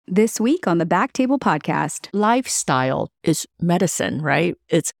This week on the Back Table Podcast. Lifestyle is medicine, right?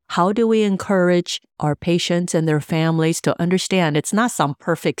 It's how do we encourage our patients and their families to understand it's not some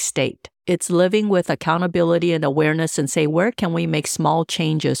perfect state. It's living with accountability and awareness and say, where can we make small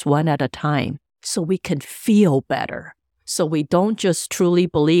changes one at a time so we can feel better? So we don't just truly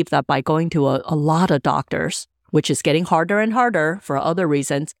believe that by going to a lot of doctors, which is getting harder and harder for other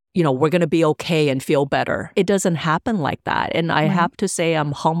reasons, we're going to be okay and feel better. It doesn't happen like that. And I have to say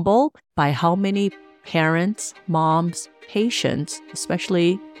I'm humbled by how many parents, moms, patients,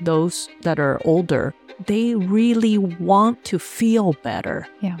 especially those that are older, they really want to feel better.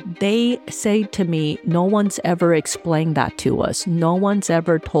 Yeah. They say to me, no one's ever explained that to us. No one's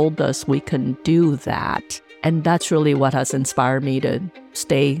ever told us we can do that. And that's really what has inspired me to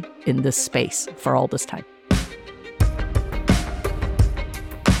stay in this space for all this time.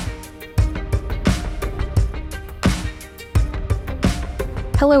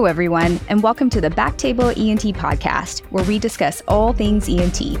 Hello, everyone, and welcome to the Back Table ENT podcast, where we discuss all things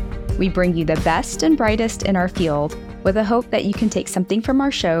ENT. We bring you the best and brightest in our field with a hope that you can take something from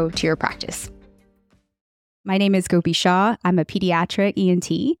our show to your practice. My name is Gopi Shah. I'm a pediatric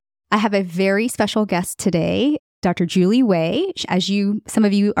ENT. I have a very special guest today, Dr. Julie Wei. Some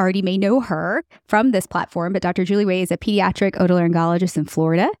of you already may know her from this platform, but Dr. Julie Wei is a pediatric otolaryngologist in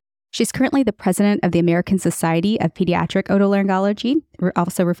Florida. She's currently the president of the American Society of Pediatric Otolaryngology,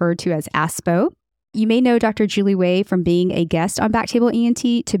 also referred to as ASPO. You may know Dr. Julie Wei from being a guest on Back Table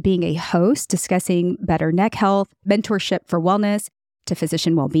ENT to being a host discussing better neck health, mentorship for wellness, to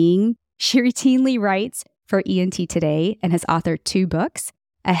physician well-being. She routinely writes for ENT Today and has authored 2 books,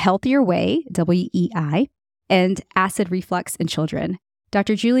 A Healthier Way, WEI, and Acid Reflux in Children.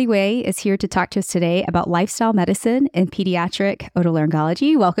 Dr. Julie Wei is here to talk to us today about lifestyle medicine and pediatric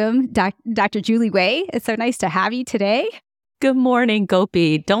otolaryngology. Welcome, Dr. Julie Wei. It's so nice to have you today. Good morning,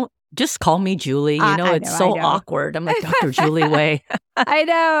 Gopi. Don't just call me Julie. It's so awkward. I'm like, Dr. Julie Wei. I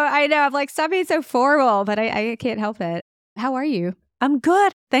know. I'm like, stop being so formal, but I can't help it. How are you? I'm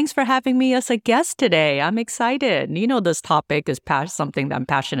good. Thanks for having me as a guest today. I'm excited. This topic is something that I'm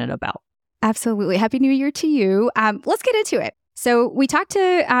passionate about. Absolutely. Happy New Year to you. Let's get into it. So we talked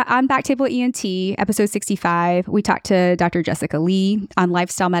on Back Table ENT, episode 65, we talked to Dr. Jessica Lee on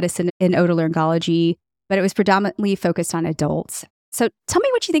lifestyle medicine and otolaryngology, but it was predominantly focused on adults. So tell me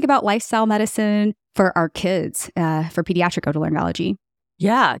what you think about lifestyle medicine for our kids, for pediatric otolaryngology.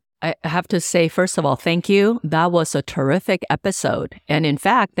 Yeah, I have to say, first of all, thank you. That was a terrific episode. And in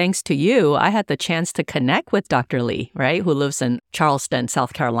fact, thanks to you, I had the chance to connect with Dr. Lee, right, who lives in Charleston,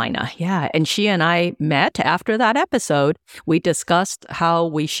 South Carolina. Yeah, and she and I met after that episode. We discussed how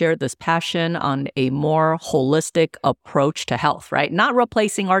we share this passion on a more holistic approach to health, right? Not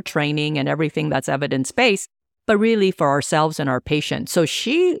replacing our training and everything that's evidence-based, but really for ourselves and our patients. So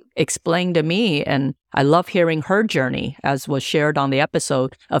she explained to me, and I love hearing her journey, as was shared on the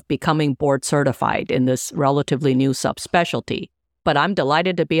episode, of becoming board certified in this relatively new subspecialty. But I'm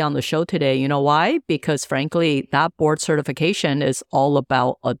delighted to be on the show today. You know why? Because frankly, that board certification is all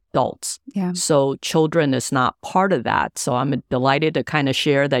about adults. Yeah. So children is not part of that. So I'm delighted to kind of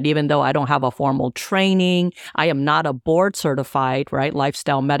share that even though I don't have a formal training, I am not a board certified, right,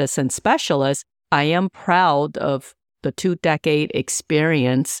 lifestyle medicine specialist, I am proud of the 2-decade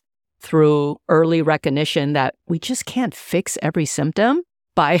experience through early recognition that we just can't fix every symptom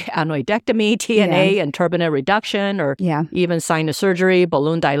by anoidectomy, TNA, and turbinate reduction, or even sinus surgery,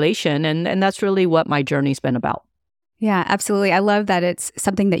 balloon dilation. And that's really what my journey's been about. Yeah, absolutely. I love that it's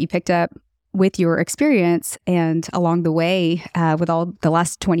something that you picked up with your experience and along the way with all the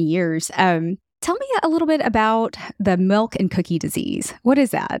last 20 years. Tell me a little bit about the milk and cookie disease. What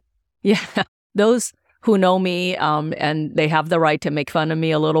is that? Yeah. Those who know me, and they have the right to make fun of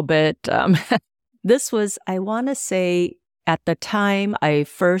me a little bit. This was, I want to say, at the time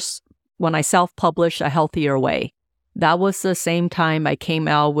when I self-published A Healthier Way, that was the same time I came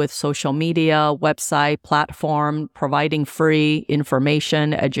out with social media, website, platform, providing free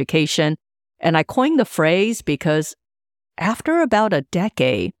information, education. And I coined the phrase because after about a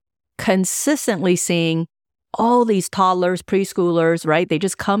decade, consistently seeing all these toddlers, preschoolers, right? They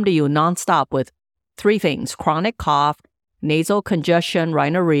just come to you nonstop with 3 things: chronic cough, nasal congestion,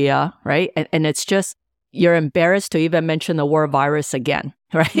 rhinorrhea, right? And it's just, you're embarrassed to even mention the word virus again,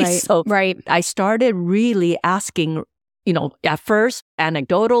 right? So I started really asking, at first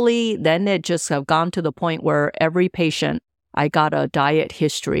anecdotally, then it just have gone to the point where every patient, I got a diet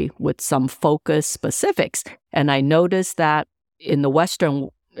history with some focus specifics. And I noticed that in the Western,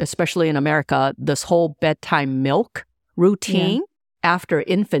 especially in America, this whole bedtime milk routine after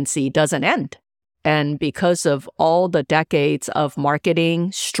infancy doesn't end. And because of all the decades of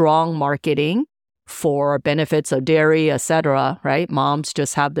marketing, strong marketing for benefits of dairy, etc., right? Moms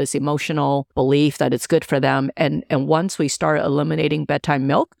just have this emotional belief that it's good for them. And once we started eliminating bedtime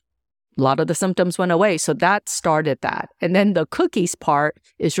milk, a lot of the symptoms went away. So that started that. And then the cookies part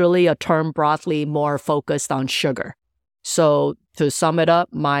is really a term broadly more focused on sugar. So to sum it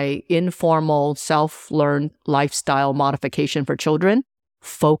up, my informal self-learned lifestyle modification for children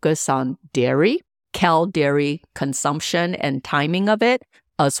focus on dairy, dairy consumption and timing of it,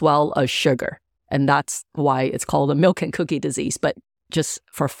 as well as sugar. And that's why it's called a milk and cookie disease. But just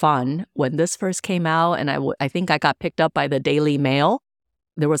for fun, when this first came out, and I think I got picked up by the Daily Mail,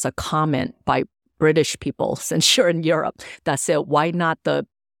 there was a comment by British people, since you're in Europe, that said, why not the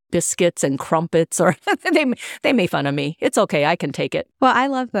biscuits and crumpets? Or they made fun of me. It's okay. I can take it. Well, I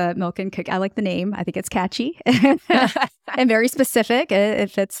love the milk and cookie. I like the name. I think it's catchy and very specific. It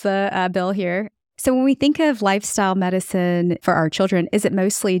fits the bill here. So when we think of lifestyle medicine for our children, is it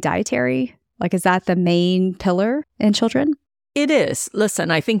mostly dietary? Like, is that the main pillar in children? It is. Listen,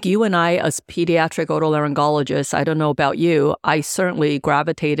 I think you and I, as pediatric otolaryngologists, I don't know about you, I certainly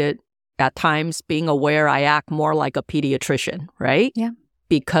gravitated at times being aware I act more like a pediatrician, right? Yeah.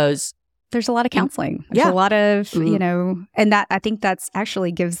 Because there's a lot of counseling. There's a lot of, and that I think that's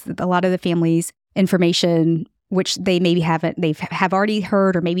actually gives a lot of the families information which they maybe have already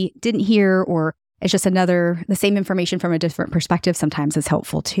heard or maybe didn't hear, or it's just the same information from a different perspective sometimes is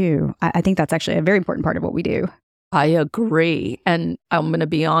helpful too. I think that's actually a very important part of what we do. I agree. And I'm going to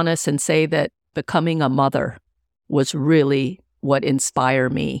be honest and say that becoming a mother was really what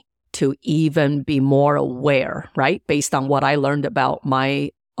inspired me to even be more aware, right? Based on what I learned about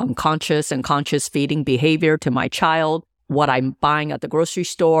my unconscious and conscious feeding behavior to my child, what I'm buying at the grocery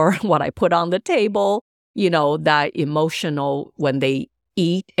store, what I put on the table, that emotional when they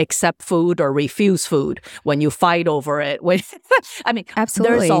eat, accept food or refuse food, when you fight over it.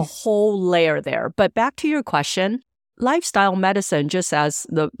 Absolutely. There's a whole layer there. But back to your question, lifestyle medicine, just as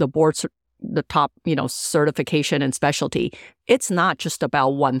the board's the top, certification and specialty, it's not just about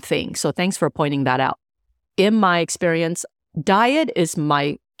one thing. So thanks for pointing that out. In my experience, diet is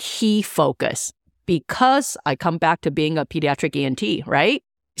my key focus because I come back to being a pediatric ENT, right?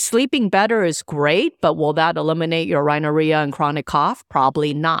 Sleeping better is great, but will that eliminate your rhinorrhea and chronic cough?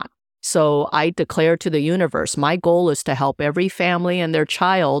 Probably not. So I declare to the universe, my goal is to help every family and their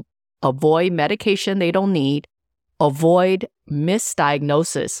child avoid medication they don't need, avoid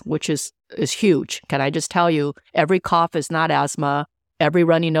misdiagnosis, which is huge. Can I just tell you, every cough is not asthma. Every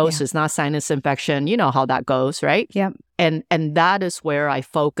runny nose is not sinus infection. You know how that goes, right? Yep. And that is where I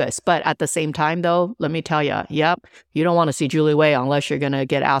focus. But at the same time, though, let me tell you, you don't want to see Julie Wei unless you're going to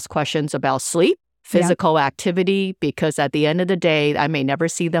get asked questions about sleep, physical activity, because at the end of the day, I may never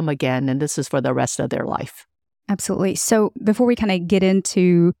see them again. And this is for the rest of their life. Absolutely. So before we kind of get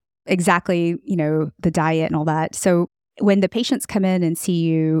into exactly, the diet and all that. So when the patients come in and see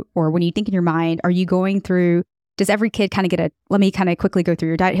you, or when you think in your mind, are you going through, does every kid kind of let me kind of quickly go through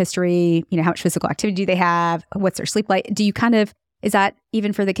your diet history, how much physical activity do they have? What's their sleep like? Do you is that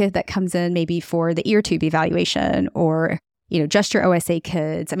even for the kid that comes in maybe for the ear tube evaluation or, just your OSA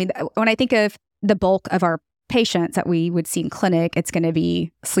kids? I mean, when I think of the bulk of our patients that we would see in clinic, it's going to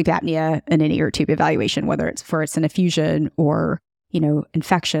be sleep apnea and an ear tube evaluation, whether it's an effusion or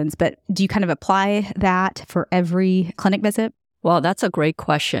infections. But do you kind of apply that for every clinic visit? Well, that's a great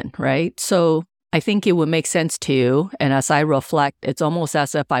question, right? So I think it would make sense to you. And as I reflect, it's almost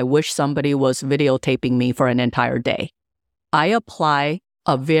as if I wish somebody was videotaping me for an entire day. I apply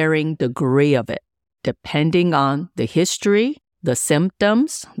a varying degree of it, depending on the history, the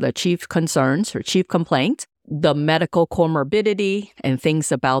symptoms, the chief concerns or chief complaints, the medical comorbidity, and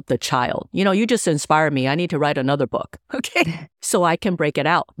things about the child. You just inspired me. I need to write another book, okay? So I can break it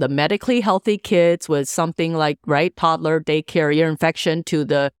out. The medically healthy kids with something like, toddler, daycare, ear infection to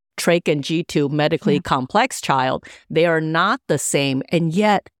the trach and G-tube medically complex child, they are not the same. And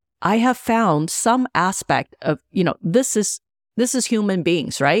yet I have found some aspect of, this is human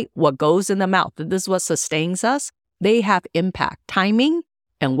beings, right? What goes in the mouth, this is what sustains us. They have impact. Timing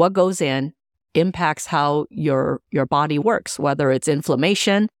and what goes in impacts how your body works, whether it's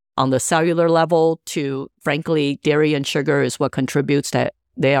inflammation on the cellular level to, frankly, dairy and sugar is what contributes to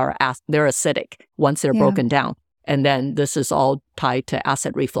they're acidic once they're broken down. And then this is all tied to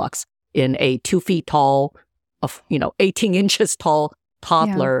acid reflux in a 2 feet tall, 18 inches tall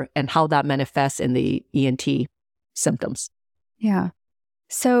toddler and how that manifests in the ENT symptoms. Yeah.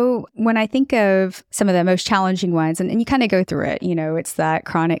 So when I think of some of the most challenging ones, and you kind of go through it, it's that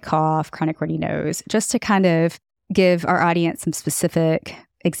chronic cough, chronic runny nose, just to kind of give our audience some specific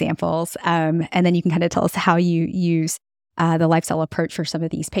examples. And then you can kind of tell us how you use the lifestyle approach for some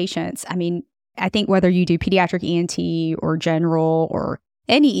of these patients. I mean, I think whether you do pediatric ENT or general or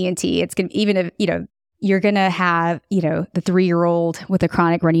any ENT, it's going to, even if, you're going to have, the 3-year-old with a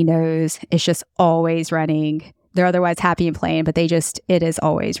chronic runny nose. It's just always running. They're otherwise happy and playing, but it is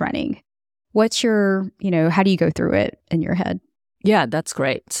always running. What's your, how do you go through it in your head? Yeah, that's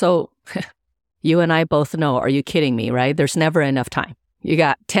great. So you and I both know, are you kidding me, right? There's never enough time. You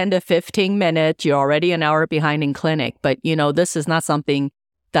got 10 to 15 minutes. You're already an hour behind in clinic. But, this is not something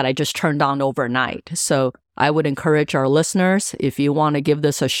that I just turned on overnight. So I would encourage our listeners, if you want to give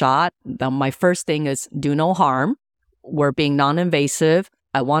this a shot, my first thing is do no harm. We're being non-invasive.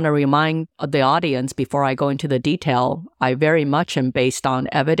 I want to remind the audience before I go into the detail, I very much am based on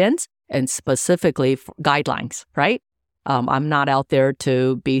evidence and specifically guidelines, right? I'm not out there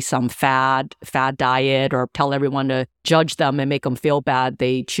to be some fad diet or tell everyone to judge them and make them feel bad.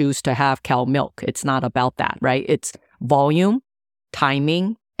 They choose to have cow milk. It's not about that, right? It's volume,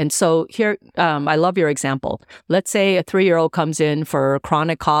 timing. And so here, I love your example. Let's say a 3-year-old comes in for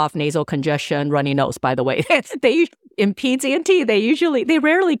chronic cough, nasal congestion, runny nose, by the way. In Peds ENT, they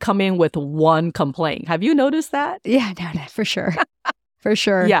rarely come in with one complaint. Have you noticed that? Yeah, no, for sure. For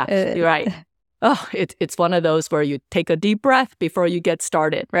sure. Yeah, you're right. Oh, it's one of those where you take a deep breath before you get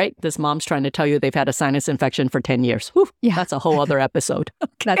started, right? This mom's trying to tell you they've had a sinus infection for 10 years. Whew, yeah. That's a whole other episode.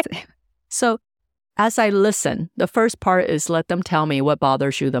 Okay. So as I listen, the first part is let them tell me what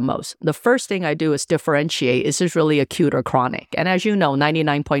bothers you the most. The first thing I do is differentiate, is this really acute or chronic? And as you know,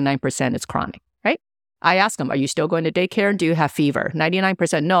 99.9% is chronic, right? I ask them, are you still going to daycare? Do you have fever?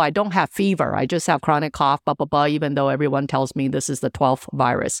 99%, no, I don't have fever. I just have chronic cough, blah, blah, blah, even though everyone tells me this is the 12th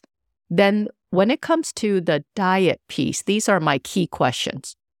virus. Then when it comes to the diet piece, these are my key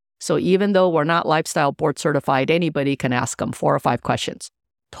questions. So even though we're not lifestyle board certified, anybody can ask them 4 or 5 questions.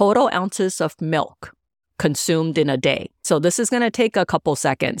 Total ounces of milk consumed in a day. So this is going to take a couple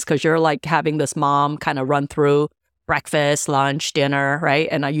seconds because you're like having this mom kind of run through breakfast, lunch, dinner, right?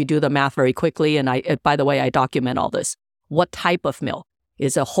 And you do the math very quickly. And by the way, I document all this. What type of milk?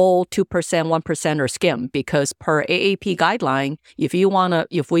 Is a whole 2%, 1% or skim? Because per AAP guideline,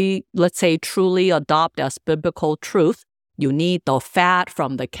 if we, let's say, truly adopt as biblical truth, you need the fat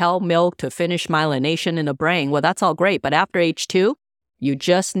from the cow milk to finish myelination in the brain. Well, that's all great. But after age 2, you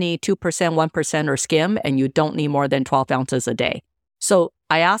just need 2%, 1% or skim, and you don't need more than 12 ounces a day. So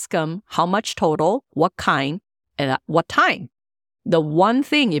I ask them how much total, what kind, and at what time. The one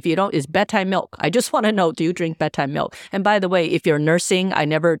thing, if you don't, is bedtime milk. I just want to know, do you drink bedtime milk? And by the way, if you're nursing, I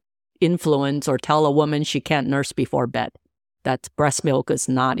never influence or tell a woman she can't nurse before bed. That's breast milk is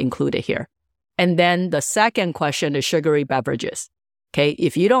not included here. And then the second question is sugary beverages. Okay,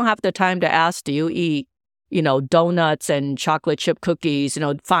 if you don't have the time to ask, do you eat, donuts and chocolate chip cookies,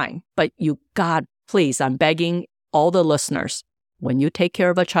 fine. But please, I'm begging all the listeners, when you take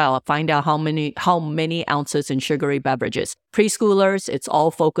care of a child, find out how many ounces in sugary beverages. Preschoolers, it's all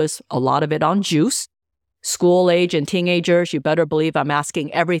focused, a lot of it on juice. School age and teenagers, you better believe I'm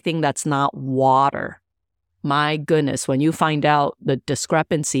asking everything that's not water. My goodness, when you find out the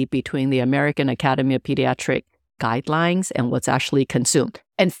discrepancy between the American Academy of Pediatric guidelines and what's actually consumed.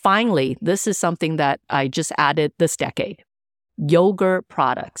 And finally, this is something that I just added this decade. Yogurt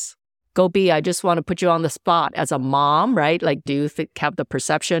products. Go B, I just want to put you on the spot as a mom, right? Like, do you have the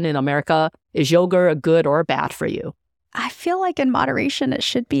perception in America, is yogurt a good or bad for you? I feel like in moderation, it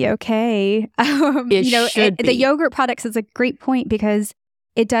should be okay. Should be. The yogurt products is a great point because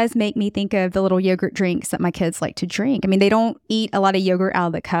it does make me think of the little yogurt drinks that my kids like to drink. I mean, they don't eat a lot of yogurt out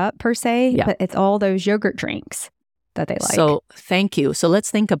of the cup per se, but it's all those yogurt drinks that they like. So thank you. So let's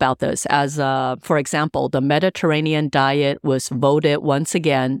think about this as, for example, the Mediterranean diet was voted once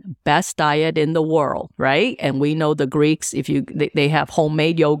again best diet in the world, right? And we know the Greeks, they have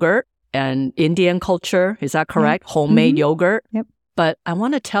homemade yogurt and Indian culture, is that correct? Mm-hmm. Homemade yogurt. Yep. But I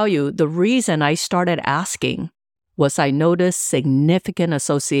want to tell you, the reason I started asking was I noticed significant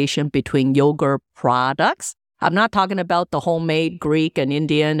association between yogurt products. I'm not talking about the homemade Greek and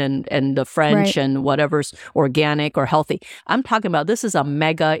Indian and the French and whatever's organic or healthy. I'm talking about this is a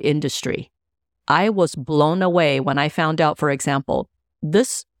mega industry. I was blown away when I found out, for example,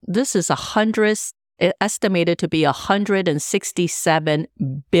 this is estimated to be $167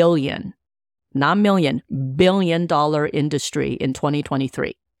 billion, not million, $1 billion industry in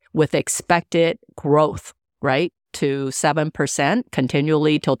 2023 with expected growth, right? To 7%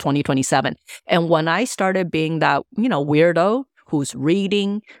 continually till 2027. And when I started being that, weirdo who's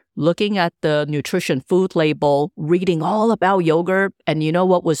reading, looking at the nutrition food label, reading all about yogurt, and you know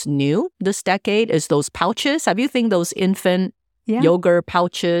what was new this decade is those pouches. Have you seen those infant yogurt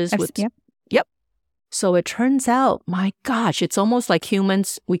pouches. Yep. Yep. So it turns out, my gosh, it's almost like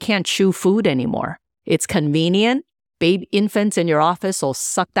humans, we can't chew food anymore. It's convenient. Baby infants in your office will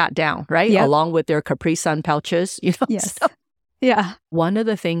suck that down, right? Yep. Along with their Capri Sun pouches. Yes. So yeah. one of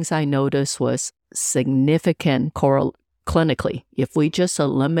the things I noticed was significant clinically. If we just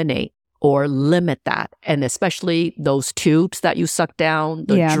eliminate or limit that, and especially those tubes that you suck down,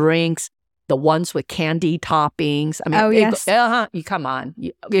 the drinks, the ones with candy toppings. I mean, you come on.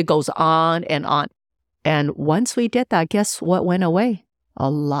 It goes on and on. And once we did that, guess what went away? A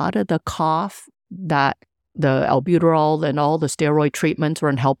lot of the cough that the albuterol and all the steroid treatments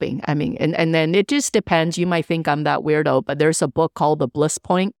weren't helping. I mean, and then it just depends. You might think I'm that weirdo, but there's a book called The Bliss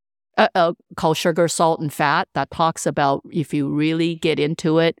Point, called Sugar, Salt, and Fat that talks about, if you really get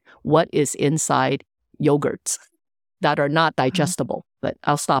into it, what is inside yogurts that are not digestible. But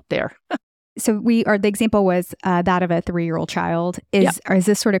I'll stop there. So the example was that of a 3-year-old child. Is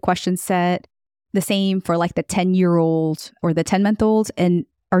this sort of question set the same for like the 10-year-old or the 10-month-old? And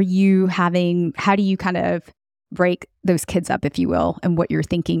how do you kind of break those kids up, if you will, and what you're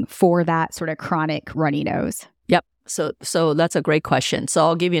thinking for that sort of chronic runny nose? Yep. So that's a great question. So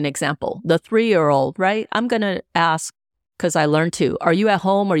I'll give you an example. The 3-year-old, right? I'm going to ask, because I learned to, are you at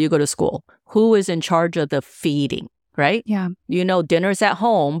home or you go to school? Who is in charge of the feeding, right? Yeah. Dinner's at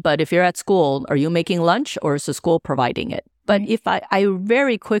home, but if you're at school, are you making lunch or is the school providing it? But if I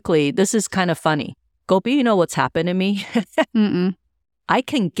very quickly, this is kind of funny. Gopi, you know what's happened to me? Mm-mm. I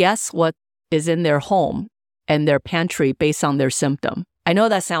can guess what is in their home and their pantry based on their symptom. I know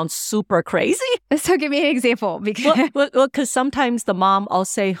that sounds super crazy. So give me an example. Because sometimes the mom, I'll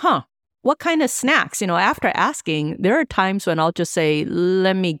say, what kind of snacks? After asking, there are times when I'll just say,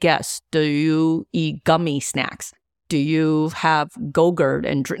 let me guess, do you eat gummy snacks? Do you have Go-Gurt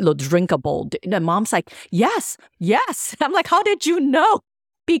and drinkable? And mom's like, yes. I'm like, how did you know?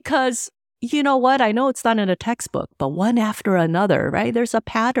 Because you know what? I know it's not in a textbook, but one after another, right? There's a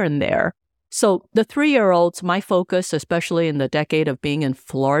pattern there. So the 3-year-olds, my focus, especially in the decade of being in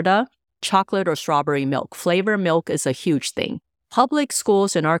Florida, chocolate or strawberry milk. Flavor milk is a huge thing. Public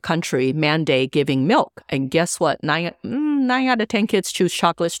schools in our country mandate giving milk. And guess what? 9 out of 10 kids choose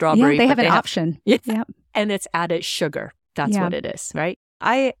chocolate, strawberry. Yeah, they have an option. Yeah. Yep. And it's added sugar. That's what it is, right?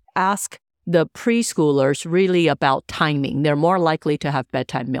 I ask the preschoolers really about timing. They're more likely to have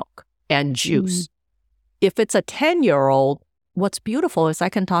bedtime milk and juice. If it's a 10-year-old, what's beautiful is I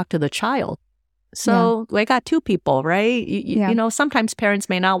can talk to the child. So I got 2 people, right? Sometimes parents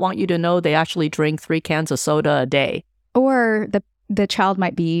may not want you to know they actually drink 3 cans of soda a day. Or the child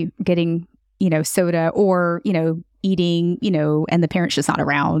might be getting, soda or, eating, and the parent's just not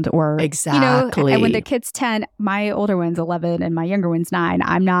around, or exactly. And when the kid's 10, my older one's 11 and my younger one's 9,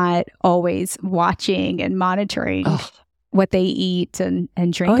 I'm not always watching and monitoring what they eat and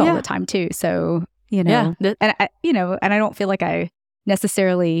drink all the time too. So, and I don't feel like I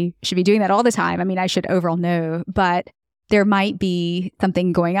necessarily should be doing that all the time. I mean, I should overall know, but there might be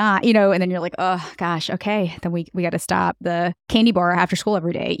something going on, and then you're like, oh gosh, okay, then we got to stop the candy bar after school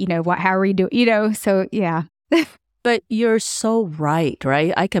every day. How are we doing? So yeah. But you're so right?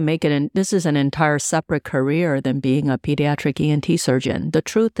 I can make it, this is an entire separate career than being a pediatric ENT surgeon. The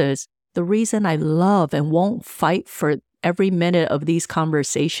truth is, the reason I love and won't fight for every minute of these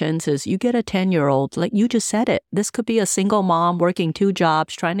conversations is you get a 10-year-old, like you just said it. This could be a single mom working 2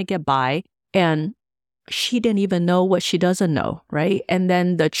 jobs, trying to get by, and she didn't even know what she doesn't know, right? And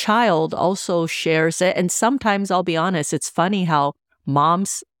then the child also shares it. And sometimes, I'll be honest, it's funny how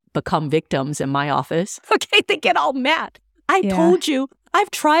moms become victims in my office. Okay, they get all mad. I told you, I've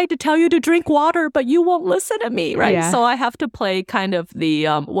tried to tell you to drink water, but you won't listen to me, right? Yeah. So I have to play kind of the,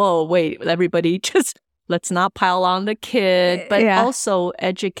 whoa, wait, everybody just, let's not pile on the kid, but also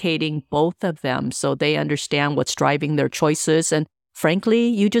educating both of them so they understand what's driving their choices. And frankly,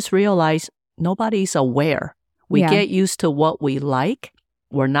 you just realize nobody's aware. We get used to what we like.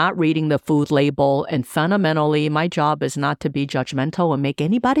 We're not reading the food label. And fundamentally, my job is not to be judgmental and make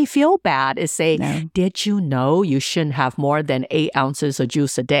anybody feel bad. Is say, did you know you shouldn't have more than 8 ounces of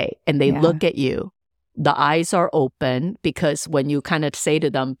juice a day? And they look at you. The eyes are open, because when you kind of say to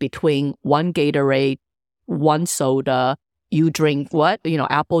them, between 1 Gatorade, 1 soda, you drink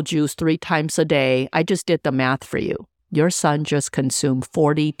apple juice 3 times a day. I just did the math for you. Your son just consumed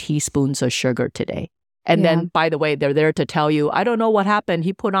 40 teaspoons of sugar today. And then, by the way, they're there to tell you, I don't know what happened.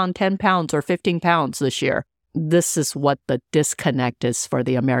 He put on 10 pounds or 15 pounds this year. This is what the disconnect is for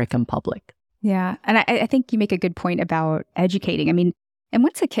the American public. Yeah. And I think you make a good point about educating. I mean, and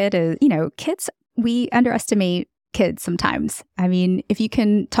once a kid is, kids, we underestimate kids sometimes. I mean, if you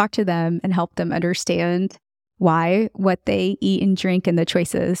can talk to them and help them understand why what they eat and drink and the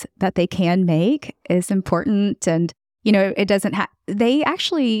choices that they can make is important. And, it doesn't they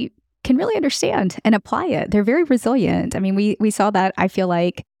actually can really understand and apply it. They're very resilient. I mean, we saw that, I feel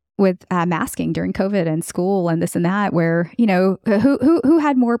like, with masking during COVID and school and this and that, where, who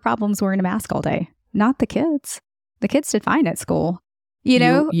had more problems wearing a mask all day? Not the kids. The kids did fine at school.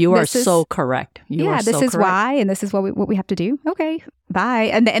 You are so correct. This is why, and this is what we have to do. Okay, bye.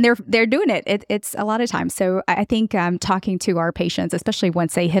 And they're doing it. It's a lot of times. So I think talking to our patients, especially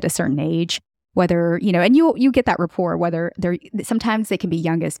once they hit a certain age, whether, and you get that rapport, whether sometimes they can be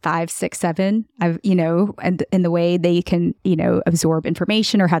young as 5, 6, 7, and in the way they can, absorb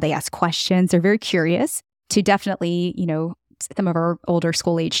information or how they ask questions. They're very curious to definitely, some of our older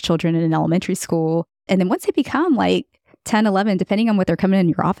school age children in an elementary school. And then once they become like 10, 11, depending on what they're coming in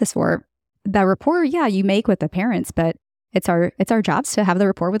your office for, the rapport, you make with the parents, but it's our jobs to have the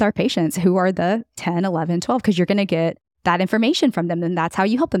rapport with our patients who are the 10, 11, 12, because you're going to get that information from them, and that's how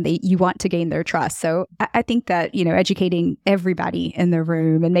you help them. You want to gain their trust. So I think that, educating everybody in the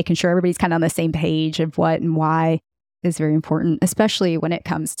room and making sure everybody's kind of on the same page of what and why is very important, especially when it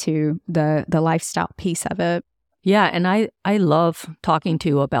comes to the lifestyle piece of it. Yeah. And I love talking to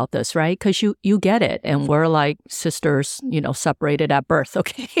you about this, right? Because you get it. And we're like sisters, separated at birth.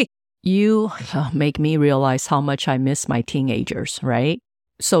 Okay. You make me realize how much I miss my teenagers, right?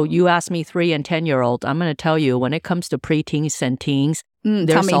 So you asked me 3 and 10-year-old. I'm going to tell you, when it comes to preteens and teens,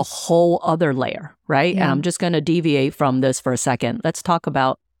 there's a whole other layer, right? Yeah. And I'm just going to deviate from this for a second. Let's talk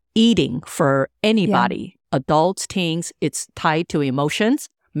about eating for anybody, adults, teens. It's tied to emotions,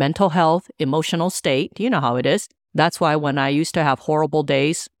 mental health, emotional state. You know how it is. That's why when I used to have horrible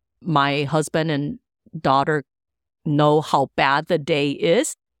days, my husband and daughter know how bad the day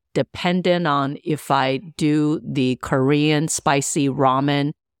is, dependent on if I do the Korean spicy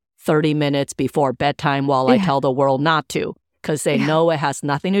ramen 30 minutes before bedtime while I tell the world not to, because they know it has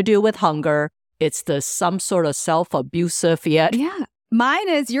nothing to do with hunger. It's some sort of self-abusive yet. Yeah.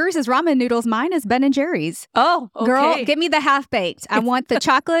 Yours is ramen noodles. Mine is Ben & Jerry's. Oh, okay. Girl, give me the half-baked. I want the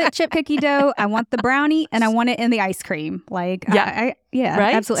chocolate chip cookie dough. I want the brownie, and I want it in the ice cream. Like, right?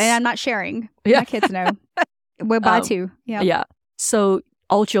 Absolutely. And I'm not sharing. My kids know. We'll buy two. Yeah. Yeah. So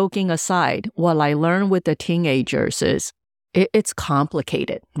all joking aside, what I learned with the teenagers is it's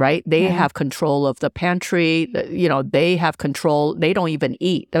complicated, right? They have control of the pantry. They have control. They don't even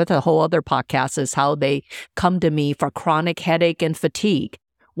eat. That's a whole other podcast, is how they come to me for chronic headache and fatigue.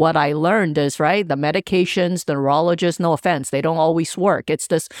 What I learned is, right, the medications, the neurologists, no offense, they don't always work. It's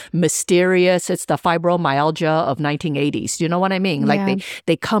this mysterious, it's the fibromyalgia of 1980s. You know what I mean? Like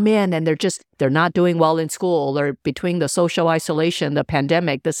they come in and they're not doing well in school, or between the social isolation, the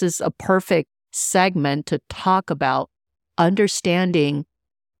pandemic. This is a perfect segment to talk about understanding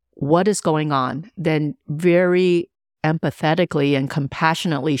what is going on, then very empathetically and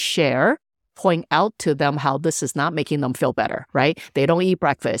compassionately point out to them how this is not making them feel better, right? They don't eat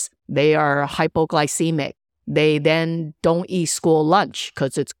breakfast. They are hypoglycemic. They then don't eat school lunch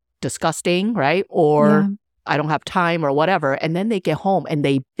because it's disgusting, right? Or I don't have time or whatever. And then they get home and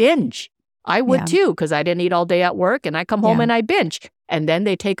they binge. I would too, because I didn't eat all day at work, and I come home and I binge. And then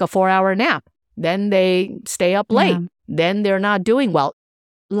they take a 4-hour nap. Then they stay up late. Then they're not doing well.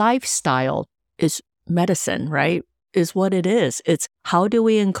 Lifestyle is medicine, right? Is what it is. It's how do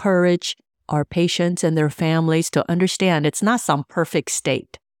we encourage our patients and their families to understand it's not some perfect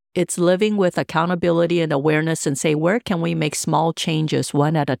state. It's living with accountability and awareness and say, where can we make small changes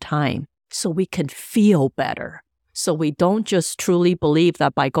one at a time so we can feel better? So we don't just truly believe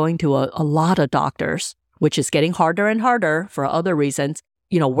that by going to a lot of doctors, which is getting harder and harder for other reasons,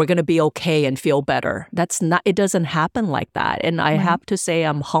 we're going to be okay and feel better. It doesn't happen like that. And I have to say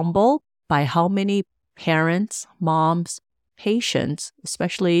I'm humbled by how many parents, moms, patients,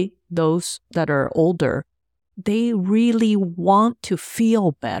 especially those that are older, they really want to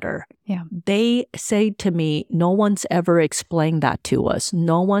feel better. Yeah. They say to me, no one's ever explained that to us.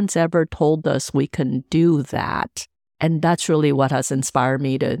 No one's ever told us we can do that. And that's really what has inspired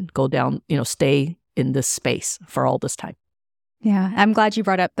me to go down, stay in this space for all this time. Yeah. I'm glad you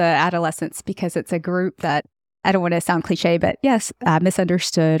brought up the adolescents, because it's a group that, I don't want to sound cliche, but yes,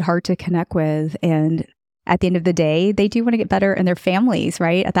 misunderstood, hard to connect with. And at the end of the day, they do want to get better, and their families,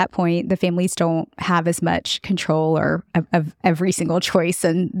 right? At that point, the families don't have as much control of every single choice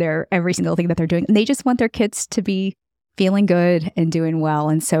and every single thing that they're doing. And they just want their kids to be feeling good and doing well.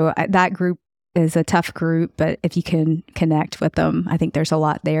 And so that group is a tough group, but if you can connect with them, I think there's a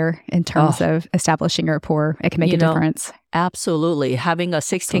lot there in terms of establishing a rapport. It can make a difference. Absolutely. Having a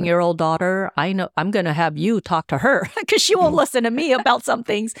 16-year-old daughter, I know I'm going to have you talk to her because she won't listen to me about some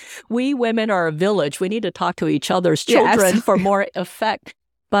things. We women are a village. We need to talk to each other's children for more effect.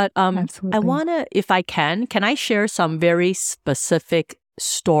 But I want to, if I can I share some very specific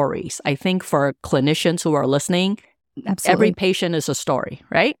stories? I think for clinicians who are listening, every patient is a story,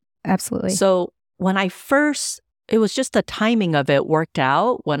 right? Absolutely. So when it was just the timing of it worked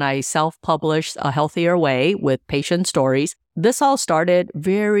out when I self-published A Healthier Way with patient stories. This all started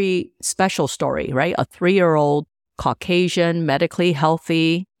very special story, right? A 3-year-old Caucasian, medically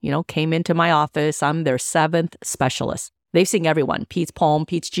healthy, came into my office. I'm their 7th specialist. They've seen everyone, Pete's Palm,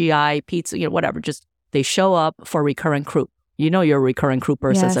 Pete's GI, Pete's, whatever. Just they show up for recurrent croup. You're a recurrent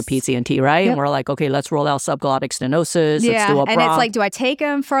croupers as a Pete's ENT, right? Yep. And we're like, okay, let's roll out subglottic stenosis. Yeah, let's do a and it's like, do I take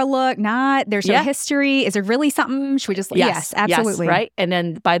them for a look? Not. There's no history. Is there really something? Should we just... Yes, absolutely. Yes, right? And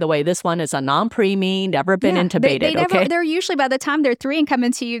then, by the way, this one is a non-preemie, never been intubated, They're usually, by the time they're 3 and come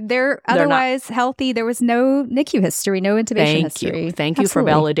into you, they're otherwise healthy. There was no NICU history, no intubation history. Thank you for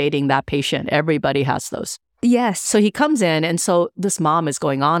validating that patient. Everybody has those. Yes. So he comes in, and so this mom is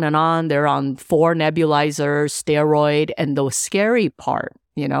going on and on. They're on 4 nebulizers, steroid, and the scary part,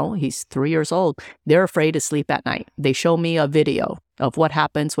 he's 3 years old. They're afraid to sleep at night. They show me a video of what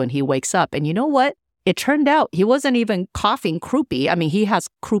happens when he wakes up. And you know what? It turned out he wasn't even coughing croupy. I mean, he has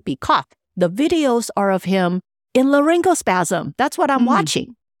croupy cough. The videos are of him in laryngospasm. That's what I'm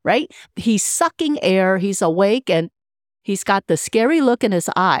watching, right? He's sucking air. He's awake, and he's got the scary look in his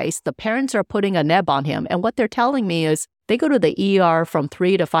eyes. The parents are putting a neb on him. And what they're telling me is they go to the ER from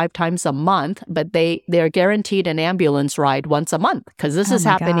 3 to 5 times a month, but they're guaranteed an ambulance ride once a month because this is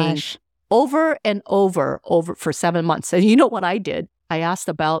happening over and over for 7 months. And you know what I did? I asked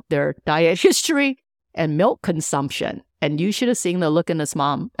about their diet history and milk consumption. And you should have seen the look in this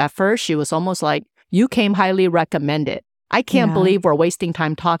mom. At first, she was almost like, you came highly recommended. I can't believe we're wasting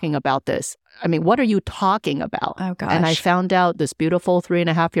time talking about this. I mean, what are you talking about? Oh, gosh. And I found out this beautiful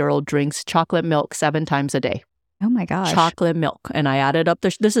 3.5-year-old drinks chocolate milk 7 times a day. Oh, my gosh. Chocolate milk. And I added up,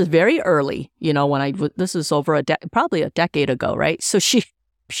 this is very early, this is over probably a decade ago, right? So she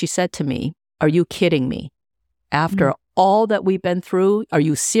said to me, are you kidding me? After all that we've been through, are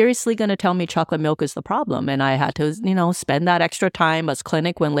you seriously going to tell me chocolate milk is the problem? And I had to, spend that extra time as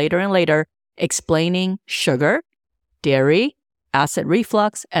clinic went later and later explaining sugar, dairy, acid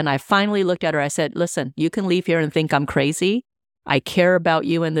reflux. And I finally looked at her. I said, listen, you can leave here and think I'm crazy. I care about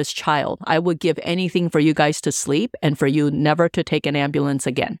you and this child. I would give anything for you guys to sleep and for you never to take an ambulance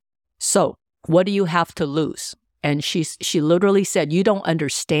again. So what do you have to lose? And she literally said, you don't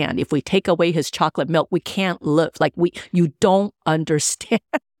understand. If we take away his chocolate milk, we can't live. You don't understand.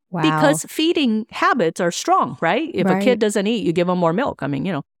 Wow. Because feeding habits are strong, right? If a kid doesn't eat, you give them more milk. I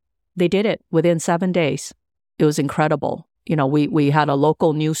mean, they did it within 7 days. It was incredible. We had a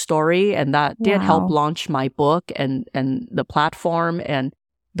local news story, and that did help launch my book and the platform and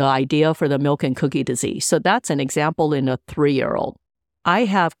the idea for the milk and cookie disease. So that's an example in a 3-year-old. I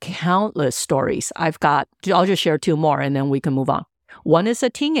have countless stories. I'll just share 2 more and then we can move on. One is a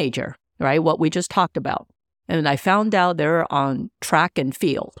teenager, right? What we just talked about. And I found out they're on track and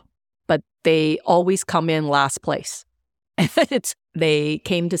field, but they always come in last place. They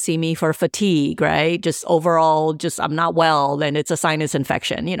came to see me for fatigue, right? Just overall, I'm not well, and it's a sinus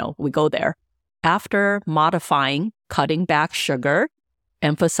infection. We go there. After modifying, cutting back sugar,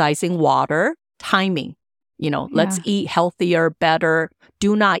 emphasizing water, timing, let's eat healthier, better.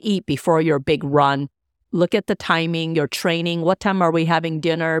 Do not eat before your big run. Look at the timing, your training. What time are we having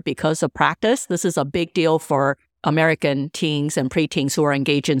dinner because of practice? This is a big deal for American teens and preteens who are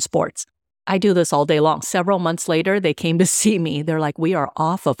engaged in sports. I do this all day long. Several months later, they came to see me. They're like, we are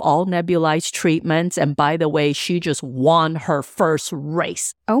off of all nebulized treatments. And by the way, she just won her first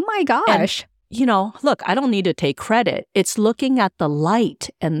race. Oh my gosh. And, look, I don't need to take credit. It's looking at the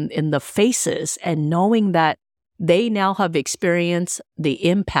light and in the faces and knowing that they now have experienced the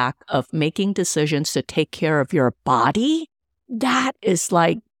impact of making decisions to take care of your body. That is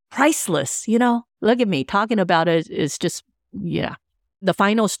like priceless. Look at me talking about it is just, The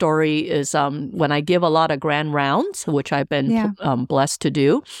final story is when I give a lot of grand rounds, which I've been blessed to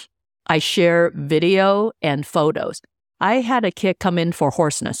do, I share video and photos. I had a kid come in for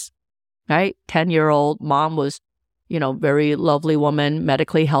hoarseness, right? 10-year-old mom was, very lovely woman,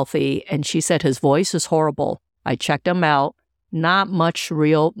 medically healthy. And she said his voice is horrible. I checked him out. Not much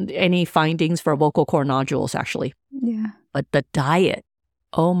any findings for vocal cord nodules, actually. Yeah. But the diet,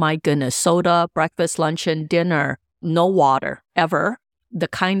 oh my goodness, soda, breakfast, lunch, and dinner, no water, ever. the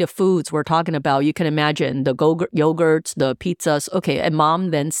kind of foods we're talking about, you can imagine the yogurts, the pizzas. Okay, and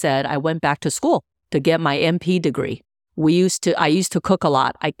mom then said, I went back to school to get my MP degree. I used to cook a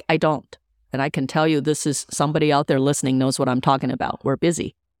lot. I don't. And I can tell you, this is somebody out there listening knows what I'm talking about. We're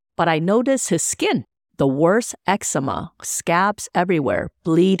busy. But I noticed his skin, the worst eczema, scabs everywhere,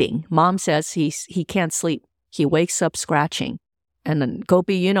 bleeding. Mom says he can't sleep. He wakes up scratching. And then,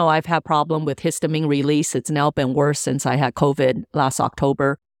 Gopi, you know, I've had problem with histamine release. It's now been worse since I had COVID last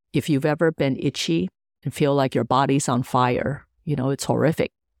October. If you've ever been itchy and feel like your body's on fire, you know, it's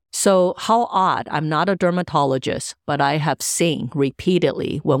horrific. So how odd, I'm not a dermatologist, but I have seen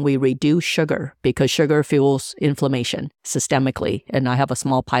repeatedly when we reduce sugar, because sugar fuels inflammation systemically, and I have a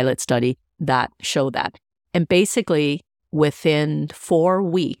small pilot study that showed that. And basically, within 4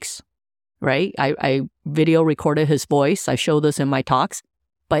 weeks, right, I video recorded his voice. I show this in my talks,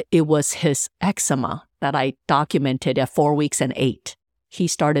 but it was his eczema that I documented at 4 weeks and 8. He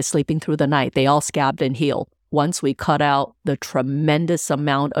started sleeping through the night. They all scabbed and healed. Once we cut out the tremendous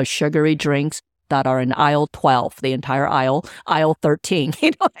amount of sugary drinks that are in aisle 12, the entire aisle 13,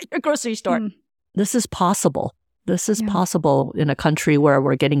 you know, at your grocery store. This is possible. This is possible in a country where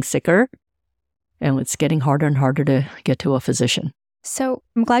we're getting sicker and it's getting harder and harder to get to a physician. So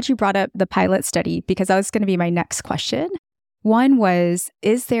I'm glad you brought up the pilot study, because that was going to be my next question. One was,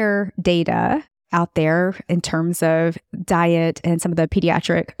 is there data out there in terms of diet and some of the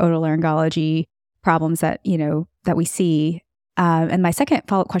pediatric otolaryngology problems that, you know, that we see? And my second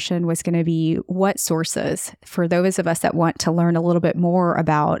follow-up question was going to be, what sources, for those of us that want to learn a little bit more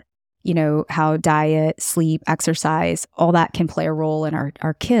about, you know, how diet, sleep, exercise, all that can play a role in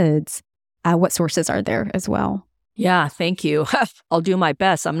our kids, what sources are there as well? Yeah, thank you. I'll do my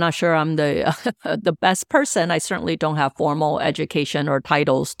best. I'm not sure I'm the best person. I certainly don't have formal education or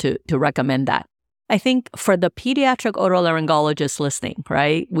titles to recommend that. I think for the pediatric otolaryngologists listening,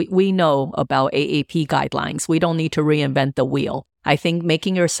 right, we know about AAP guidelines. We don't need to reinvent the wheel. I think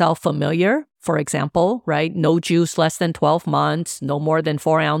making yourself familiar, for example, right, no juice less than 12 months, no more than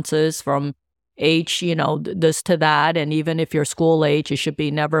 4 ounces from age, you know, this to that. And even if you're school age, it should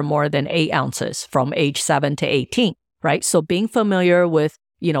be never more than 8 ounces from age 7 to 18, right? So being familiar with,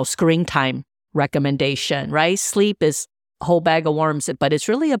 you know, screen time recommendation, right? Sleep is a whole bag of worms, but it's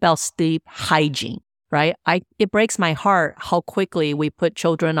really about sleep hygiene, right? It breaks my heart how quickly we put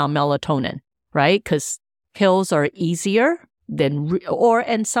children on melatonin, right? Because pills are easier than,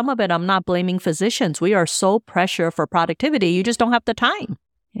 and some of it, I'm not blaming physicians. We are so pressured for productivity, you just don't have the time.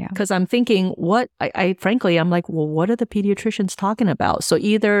 Yeah. Because I'm thinking, frankly, I'm like, well, what are the pediatricians talking about? So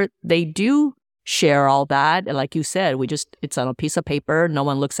either they do share all that, and like you said, it's on a piece of paper, no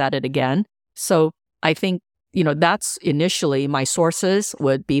one looks at it again. So I think, you know, that's initially my sources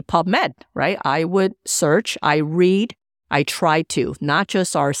would be PubMed, right? I would search, I read, I try to, not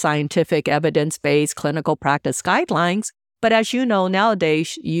just our scientific evidence-based clinical practice guidelines, but as you know,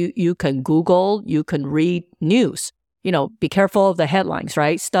 nowadays, you can Google, you can read news. You know, be careful of the headlines,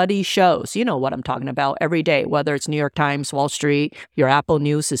 right? Study shows, you know what I'm talking about every day, whether it's New York Times, Wall Street, your Apple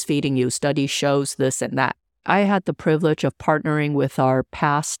News is feeding you study shows, this and that. I had the privilege of partnering with our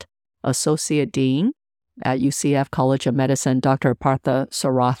past associate dean at UCF College of Medicine, Dr. Partha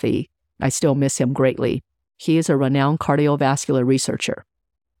Sarathy. I still miss him greatly. He is a renowned cardiovascular researcher.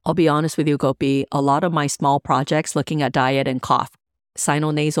 I'll be honest with you, Gopi, a lot of my small projects looking at diet and cough,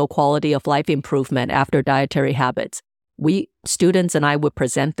 sinonasal quality of life improvement after dietary habits, students and I would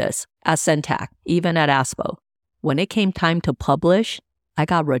present this at CENTAC, even at ASPO. When it came time to publish, I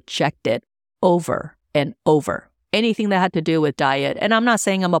got rejected over and over. Anything that had to do with diet. And I'm not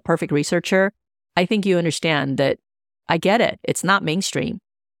saying I'm a perfect researcher. I think you understand that I get it. It's not mainstream.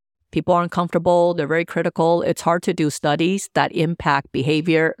 People aren't comfortable. They're very critical. It's hard to do studies that impact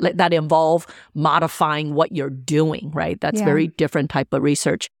behavior, that involve modifying what you're doing, right? That's very different type of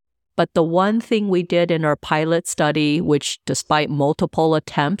research. But the one thing we did in our pilot study, which despite multiple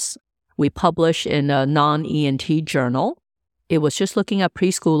attempts, we published in a non-ENT journal, it was just looking at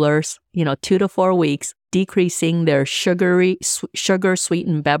preschoolers, 2 to 4 weeks, decreasing their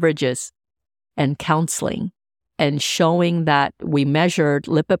sugar-sweetened beverages and counseling, and showing that we measured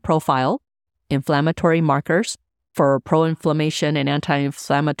lipid profile, inflammatory markers for pro-inflammation and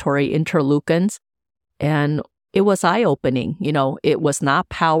anti-inflammatory interleukins. And it was eye-opening. It was not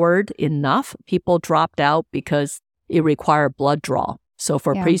powered enough. People dropped out because it required blood draw. So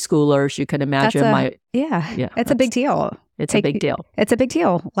for preschoolers, you can imagine it's a big deal. It's a big deal. It's a big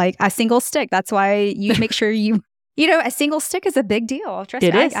deal. Like a single stick. That's why you make sure you A single stick is a big deal. Trust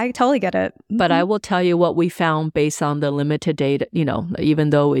It me, is. I totally get it. But I will tell you what we found based on the limited data, even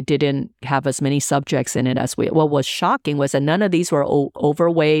though it didn't have as many subjects in it as what was shocking was that none of these were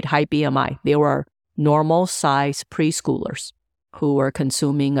overweight, high BMI. They were normal size preschoolers who were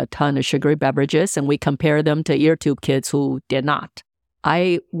consuming a ton of sugary beverages, and we compared them to ear tube kids who did not.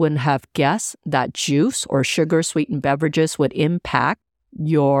 I wouldn't have guessed that juice or sugar-sweetened beverages would impact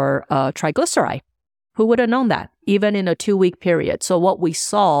your triglyceride. Who would have known that, even in a 2-week period? So what we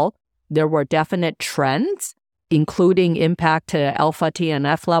saw, there were definite trends, including impact to alpha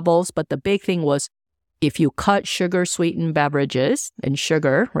TNF levels. But the big thing was if you cut sugar-sweetened beverages and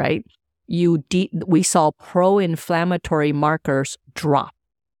sugar, right, we saw pro-inflammatory markers drop.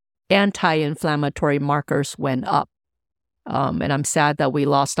 Anti-inflammatory markers went up. And I'm sad that we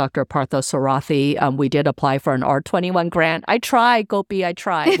lost Dr. Partha Sarathy. We did apply for an R21 grant. I tried, Gopi, I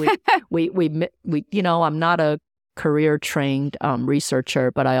tried. I'm not a career-trained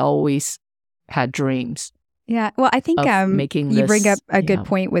researcher, but I always had dreams. Yeah. Well, I think you bring up a good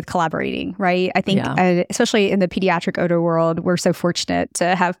point with collaborating, right? I think especially in the pediatric oto world, we're so fortunate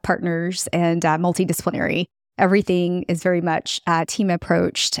to have partners and multidisciplinary. Everything is very much team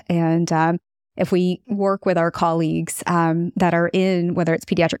approached. And if we work with our colleagues that are in, whether it's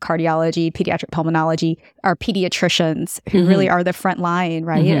pediatric cardiology, pediatric pulmonology, our pediatricians who really are the front line,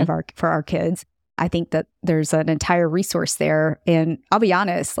 right, for our kids, I think that there's an entire resource there. And I'll be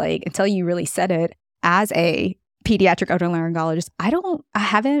honest, like until you really said it, as a pediatric otolaryngologist, I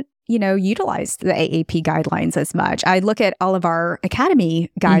haven't, utilized the AAP guidelines as much. I look at all of our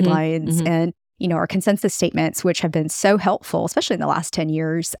academy guidelines and, our consensus statements, which have been so helpful, especially in the last 10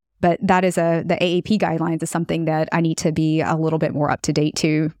 years. But that is the AAP guidelines is something that I need to be a little bit more up to date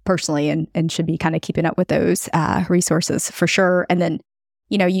to personally and should be kind of keeping up with those resources for sure. And then,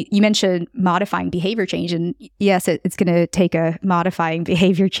 you mentioned modifying behavior change. And yes, it's going to take a modifying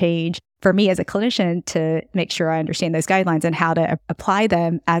behavior change for me as a clinician to make sure I understand those guidelines and how to apply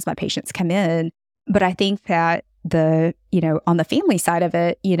them as my patients come in. But I think that on the family side of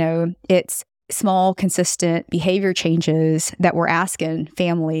it, it's small, consistent behavior changes that we're asking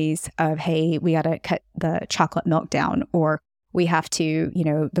families of, hey, we got to cut the chocolate milk down, or we have to,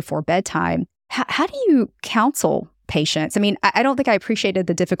 before bedtime. How do you counsel patients? I mean, I don't think I appreciated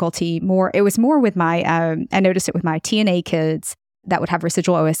the difficulty more. It was more with I noticed it with my TNA kids that would have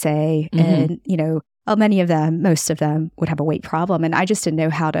residual OSA and, most of them would have a weight problem. And I just didn't know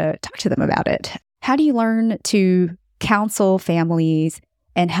how to talk to them about it. How do you learn to counsel families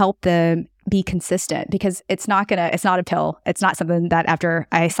and help them be consistent? Because it's not a pill. It's not something that after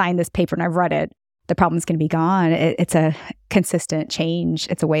I sign this paper and I've read it, the problem's going to be gone. It's a consistent change.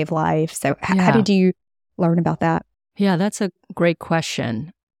 It's a way of life. So how did you learn about that? Yeah, that's a great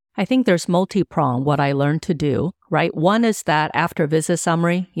question. I think there's multi-pronged what I learned to do, right? One is that after visit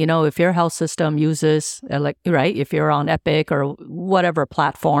summary, if your health system uses, if you're on Epic or whatever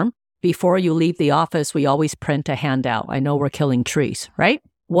platform, before you leave the office, we always print a handout. I know we're killing trees, right?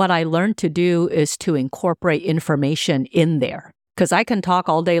 What I learned to do is to incorporate information in there, because I can talk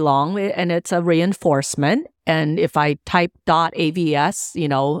all day long and it's a reinforcement. And if I type .avs,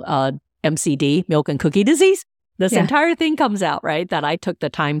 MCD, milk and cookie disease, this entire thing comes out, right? That I took the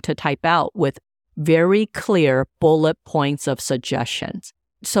time to type out with very clear bullet points of suggestions.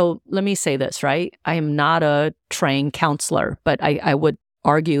 So let me say this, right? I am not a trained counselor, but I would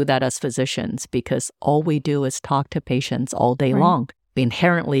argue that as physicians, because all we do is talk to patients all day long.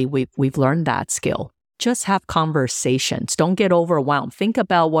 Inherently, we've learned that skill. Just have conversations. Don't get overwhelmed. Think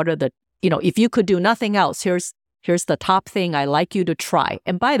about what are the, if you could do nothing else, here's the top thing I'd like you to try.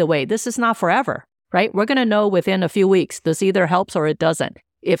 And by the way, this is not forever, right? We're going to know within a few weeks, this either helps or it doesn't.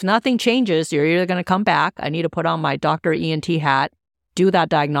 If nothing changes, you're either going to come back. I need to put on my Dr. ENT hat, do that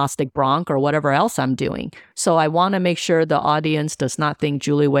diagnostic bronch or whatever else I'm doing. So I want to make sure the audience does not think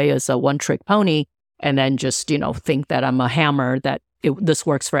Julie Wei is a one-trick pony and then just, think that I'm a hammer, that this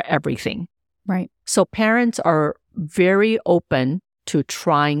works for everything. Right. So parents are very open to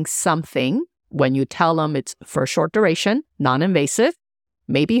trying something when you tell them it's for a short duration, non-invasive,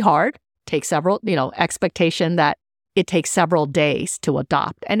 maybe hard, take several, expectation that it takes several days to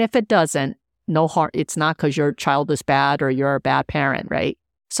adopt. And if it doesn't, no harm. It's not because your child is bad or you're a bad parent, right?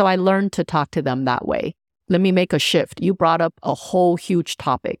 So I learned to talk to them that way. Let me make a shift. You brought up a whole huge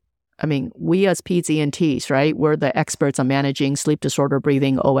topic. I mean, we as peds ENTs, right? We're the experts on managing sleep disorder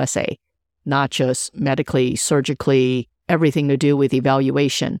breathing OSA, not just medically, surgically, everything to do with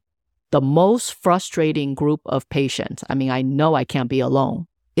evaluation. The most frustrating group of patients, I know I can't be alone,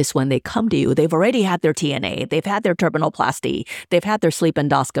 is when they come to you. They've already had their TNA, they've had their turbinoplasty, they've had their sleep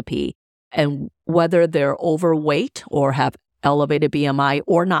endoscopy, And whether they're overweight or have elevated BMI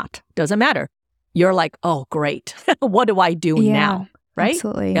or not, doesn't matter. You're like, oh, great. What do I do now? Right?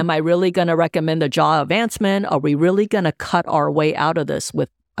 Absolutely. Am I really going to recommend a jaw advancement? Are we really going to cut our way out of this with,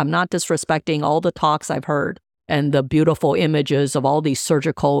 I'm not disrespecting all the talks I've heard and the beautiful images of all these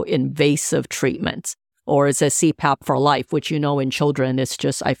surgical invasive treatments, or is it CPAP for life, which, in children, it's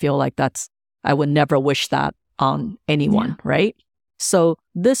just, I feel like I would never wish that on anyone, right? So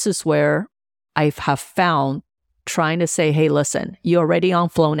this is where I have found trying to say, hey, listen, you're already on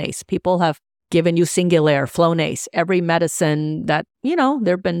Flonase. People have given you Singulair, Flonase, every medicine that,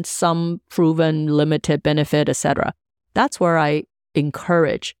 there have been some proven limited benefit, etc. That's where I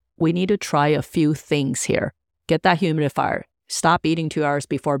encourage, we need to try a few things here. Get that humidifier. Stop eating 2 hours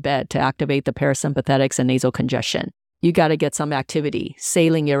before bed to activate the parasympathetics and nasal congestion. You got to get some activity,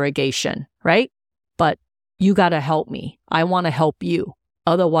 saline irrigation, right? But you got to help me. I want to help you.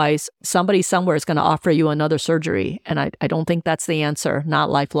 Otherwise, somebody somewhere is going to offer you another surgery. And I don't think that's the answer,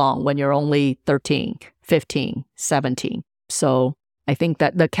 not lifelong, when you're only 13, 15, 17. So I think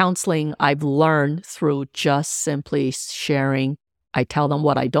that the counseling I've learned through just simply sharing, I tell them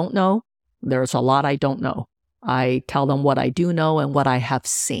what I don't know. There's a lot I don't know. I tell them what I do know and what I have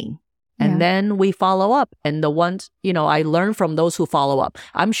seen. And then we follow up. And the ones, I learn from those who follow up.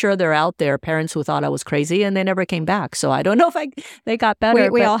 I'm sure they're out there, parents who thought I was crazy and they never came back. So I don't know if they got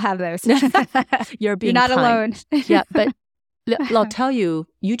better. We all have those. You're not kind. alone. Yeah, but I'll tell you,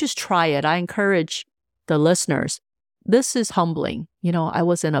 you just try it. I encourage the listeners. This is humbling. I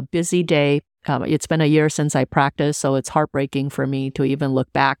was in a busy day. It's been a year since I practiced, so it's heartbreaking for me to even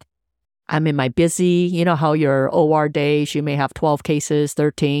look back. I'm in my busy, how your OR days, you may have 12 cases,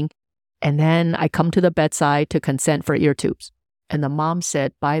 13. And then I come to the bedside to consent for ear tubes. And the mom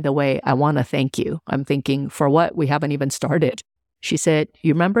said, by the way, I want to thank you. I'm thinking, for what? We haven't even started. She said,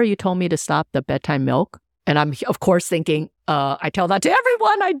 you remember you told me to stop the bedtime milk? And I'm, of course, thinking, I tell that to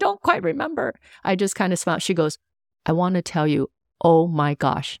everyone. I don't quite remember. I just kind of smiled. She goes, I want to tell you, oh my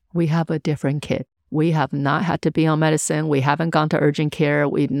gosh, we have a different kid. We have not had to be on medicine. We haven't gone to urgent care.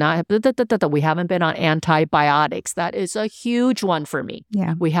 We haven't been on antibiotics. That is a huge one for me.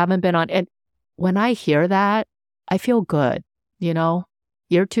 Yeah. We haven't been on. And when I hear that, I feel good.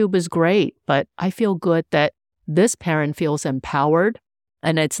 Ear tube is great, but I feel good that this parent feels empowered.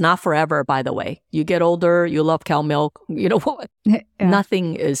 And it's not forever, by the way. You get older, you love cow milk.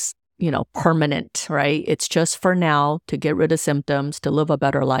 Nothing is, permanent, right? It's just for now to get rid of symptoms, to live a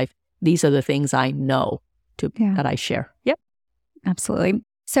better life. These are the things I know that I share. Yep. Absolutely.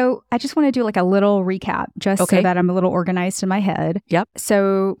 So I just want to do like a little recap just so that I'm a little organized in my head. Yep.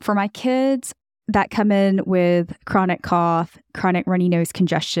 So for my kids that come in with chronic cough, chronic runny nose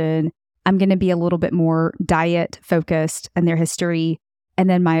congestion, I'm going to be a little bit more diet focused in their history. And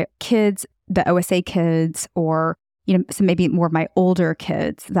then my kids, the OSA kids, or, so maybe more of my older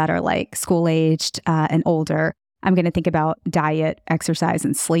kids that are like school aged and older, I'm going to think about diet, exercise,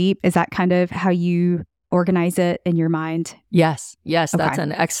 and sleep. Is that kind of how you organize it in your mind? Yes. That's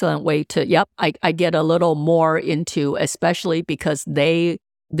an excellent way to, I get a little more into, especially because the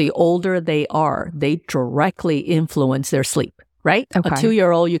older they are, they directly influence their sleep, right? Okay. A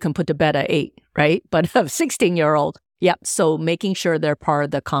 2-year-old you can put to bed at 8, right? But a 16-year-old, so making sure they're part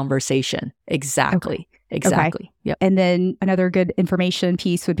of the conversation. Exactly. Exactly. Okay. Yep. And then another good information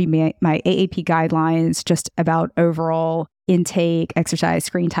piece would be my AAP guidelines, just about overall intake, exercise,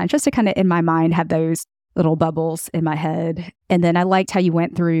 screen time, just to kind of in my mind have those little bubbles in my head. And then I liked how you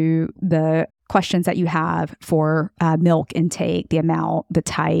went through the questions that you have for milk intake, the amount, the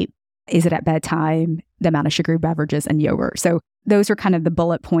type, is it at bedtime, the amount of sugary beverages, and yogurt. So those are kind of the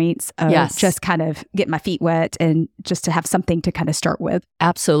bullet points of just kind of getting my feet wet and just to have something to kind of start with.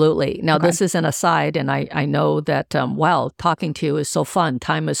 Absolutely. Now, this is an aside, and I know that, talking to you is so fun.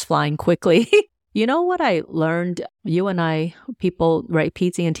 Time is flying quickly. You know what I learned? You and I, people, right,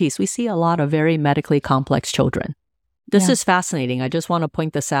 Peds, ENTs, we see a lot of very medically complex children. This is fascinating. I just want to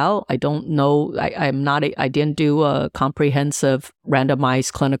point this out. I don't know. I didn't do a comprehensive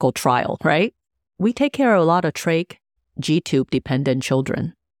randomized clinical trial, right? We take care of a lot of trach, G-tube dependent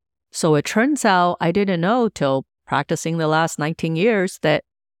children. So it turns out I didn't know till practicing the last 19 years that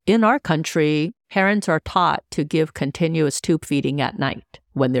in our country, parents are taught to give continuous tube feeding at night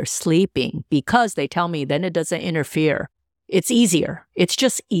when they're sleeping because they tell me then it doesn't interfere. It's easier. It's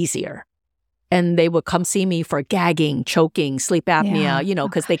just easier. And they would come see me for gagging, choking, sleep apnea,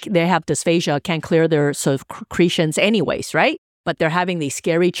 because they have dysphagia, can't clear their secretions anyways, right? But they're having these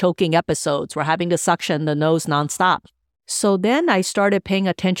scary choking episodes. We're having to suction the nose nonstop. So then I started paying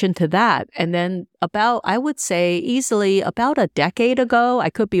attention to that. And then I would say easily about a decade ago, I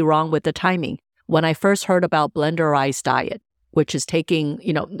could be wrong with the timing, when I first heard about blenderized diet, which is taking,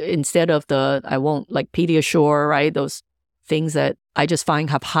 instead of like Pediatric, right? Those things that I just find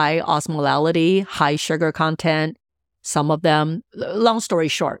have high osmolality, high sugar content. Some of them, long story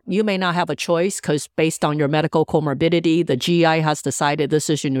short, you may not have a choice because based on your medical comorbidity, the GI has decided this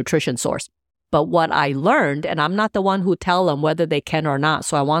is your nutrition source. But what I learned, and I'm not the one who tell them whether they can or not,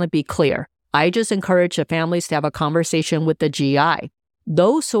 so I want to be clear. I just encourage the families to have a conversation with the GI.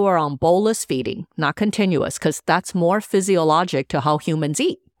 Those who are on bolus feeding, not continuous, because that's more physiologic to how humans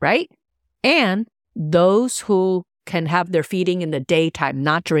eat, right? And those who can have their feeding in the daytime,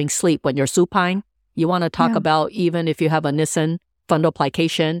 not during sleep when you're supine. You want to talk about even if you have a Nissen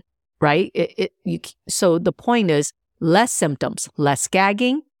fundoplication, right? So the point is less symptoms, less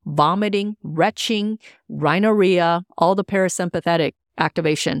gagging, vomiting, retching, rhinorrhea, all the parasympathetic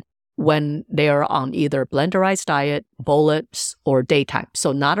activation when they are on either blenderized diet, bolus, or daytime.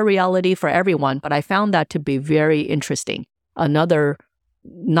 So not a reality for everyone, but I found that to be very interesting. Another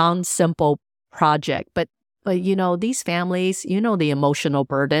non-simple project, but these families, the emotional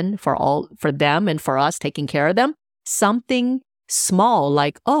burden for them and for us taking care of them. Something small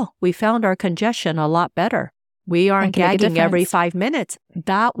like, we found our congestion a lot better. We aren't gagging every 5 minutes.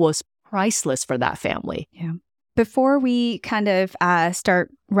 That was priceless for that family. Yeah. Before we kind of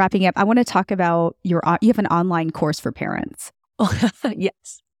start wrapping up, I want to talk about you have an online course for parents.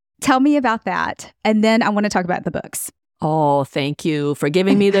 Yes. Tell me about that. And then I want to talk about the books. Oh, thank you for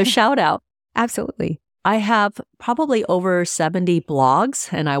giving me the shout out. Absolutely. I have probably over 70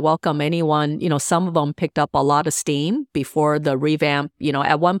 blogs, and I welcome anyone. Some of them picked up a lot of steam before the revamp.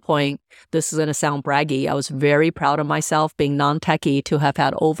 At one point, this is going to sound braggy, I was very proud of myself being non-techie to have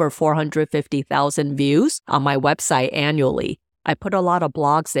had over 450,000 views on my website annually. I put a lot of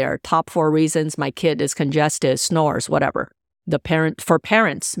blogs there. Top 4 reasons my kid is congested, snores, whatever. For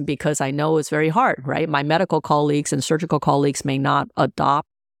parents, because I know it's very hard, right? My medical colleagues and surgical colleagues may not adopt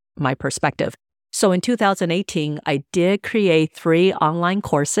my perspective. So in 2018, I did create 3 online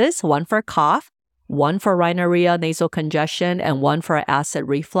courses, one for cough, one for rhinorrhea, nasal congestion, and one for acid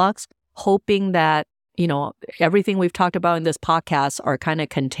reflux, hoping that, everything we've talked about in this podcast are kind of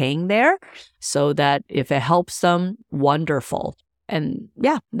contained there so that if it helps them, wonderful. And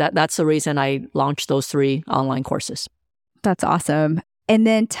that's the reason I launched those 3 online courses. That's awesome. And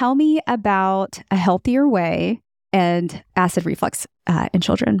then tell me about A Healthier Way and acid reflux in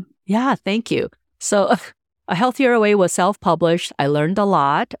children. Yeah, thank you. So A Healthier Way was self-published. I learned a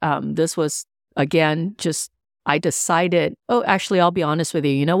lot. This was, again, I decided, actually, I'll be honest with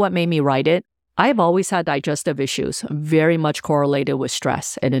you. You know what made me write it? I've always had digestive issues, very much correlated with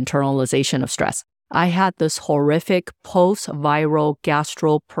stress and internalization of stress. I had this horrific post-viral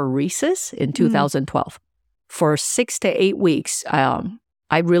gastroparesis in 2012. For 6 to 8 weeks,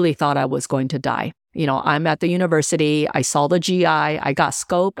 I really thought I was going to die. I'm at the university. I saw the GI. I got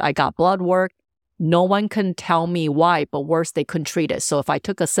scoped. I got blood work. No one can tell me why, but worse, they couldn't treat it. So if I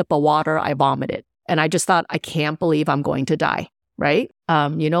took a sip of water, I vomited. And I just thought, I can't believe I'm going to die, right?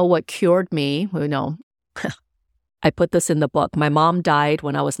 What cured me? I put this in the book. My mom died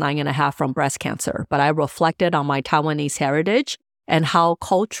when I was 9.5 from breast cancer, but I reflected on my Taiwanese heritage and how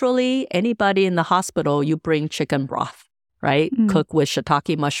culturally anybody in the hospital, you bring chicken broth, right? Cook with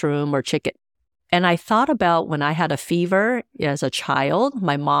shiitake mushroom or chicken. And I thought about when I had a fever as a child,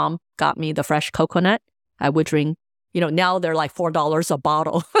 my mom got me the fresh coconut. I would drink, now they're like $4 a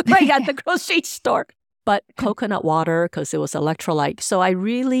bottle like at the grocery store. But coconut water because it was electrolyte. So I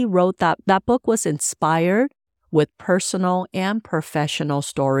really wrote that. That book was inspired with personal and professional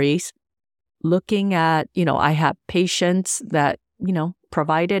stories. Looking at, I have patients that,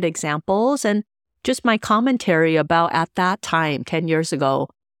 provided examples and just my commentary about at that time, 10 years ago,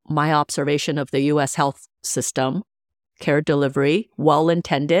 my observation of the U.S. health system, care delivery,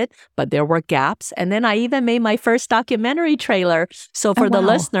 well-intended, but there were gaps. And then I even made my first documentary trailer. So for the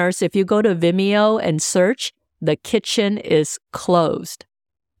listeners, if you go to Vimeo and search, The Kitchen is Closed.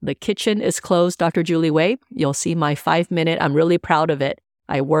 The Kitchen is Closed, Dr. Julie Wei. You'll see my 5-minute. I'm really proud of it.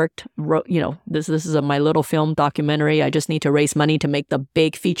 I wrote, this is my little film documentary. I just need to raise money to make the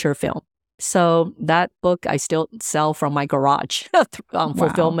big feature film. So that book I still sell from my garage,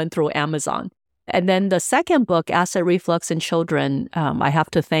 fulfillment through Amazon. And then the second book, Acid Reflux in Children, I have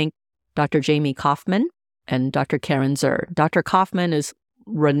to thank Dr. Jamie Kaufman and Dr. Karen Zur. Dr. Kaufman is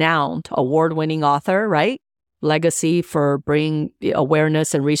renowned, award-winning author, right? Legacy for bringing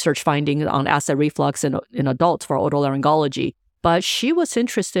awareness and research findings on acid reflux in adults for otolaryngology. But she was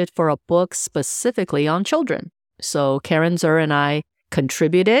interested for a book specifically on children. So Karen Zur and I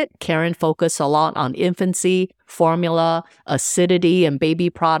contributed. Karen focused a lot on infancy, formula, acidity, and baby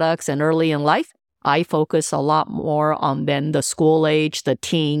products and early in life. I focus a lot more on then the school age, the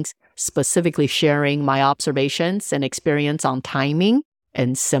teens, specifically sharing my observations and experience on timing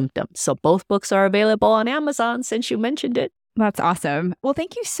and symptoms. So both books are available on Amazon since you mentioned it. That's awesome. Well,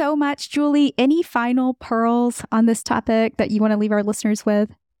 thank you so much, Julie. Any final pearls on this topic that you want to leave our listeners with?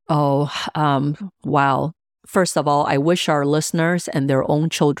 Wow. First of all, I wish our listeners and their own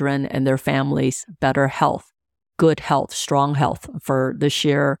children and their families better health, good health, strong health for this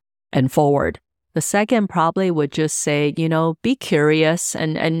year and forward. The second probably would just say, be curious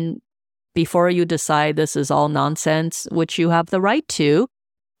and before you decide this is all nonsense, which you have the right to,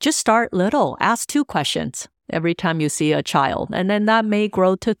 just start little. Ask 2 questions every time you see a child. And then that may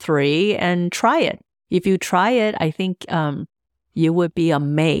grow to 3 and try it. If you try it, I think you would be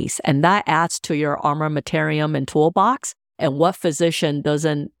amazed. And that adds to your armamentarium and toolbox. And what physician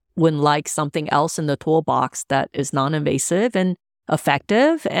wouldn't like something else in the toolbox that is non-invasive and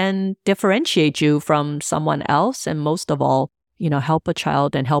effective and differentiate you from someone else? And most of all, help a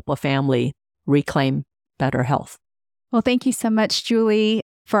child and help a family reclaim better health. Well, thank you so much, Julie.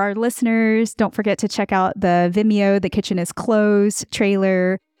 For our listeners, don't forget to check out the Vimeo, The Kitchen is Closed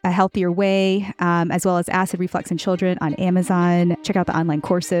trailer, A Healthier Way, as well as Acid Reflux in Children on Amazon. Check out the online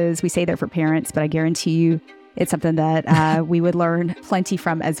courses. We say they're for parents, but I guarantee you it's something that we would learn plenty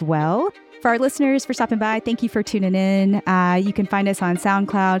from as well. For our listeners, for stopping by, thank you for tuning in. You can find us on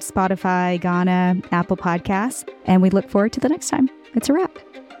SoundCloud, Spotify, Ghana, Apple Podcasts, and we look forward to the next time. It's a wrap.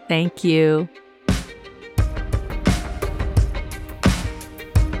 Thank you.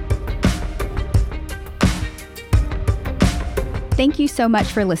 Thank you so much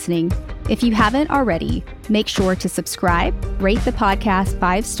for listening. If you haven't already, make sure to subscribe, rate the podcast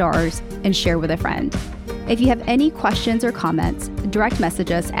 5 stars, and share with a friend. If you have any questions or comments, direct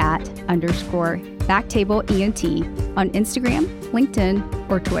message us at _BacktableENT on Instagram, LinkedIn,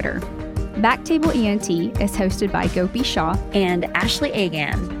 or Twitter. Backtable ENT is hosted by Gopi Shah and Ashley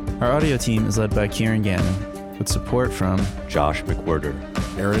Agan. Our audio team is led by Kieran Gannon, with support from Josh McWhirter,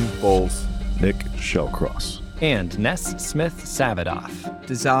 Aaron Bowles, Nick Shellcross, and Ness Smith-Savadoff.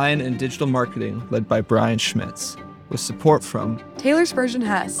 Design and digital marketing led by Brian Schmitz, with support from Taylor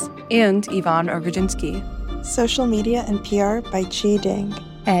Spurgeon-Hess and Ivan Orgodzinsky. Social media and PR by Chi Ding.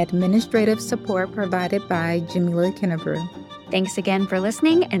 Administrative support provided by Jamila Kennebrew. Thanks again for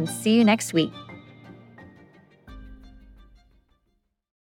listening and see you next week.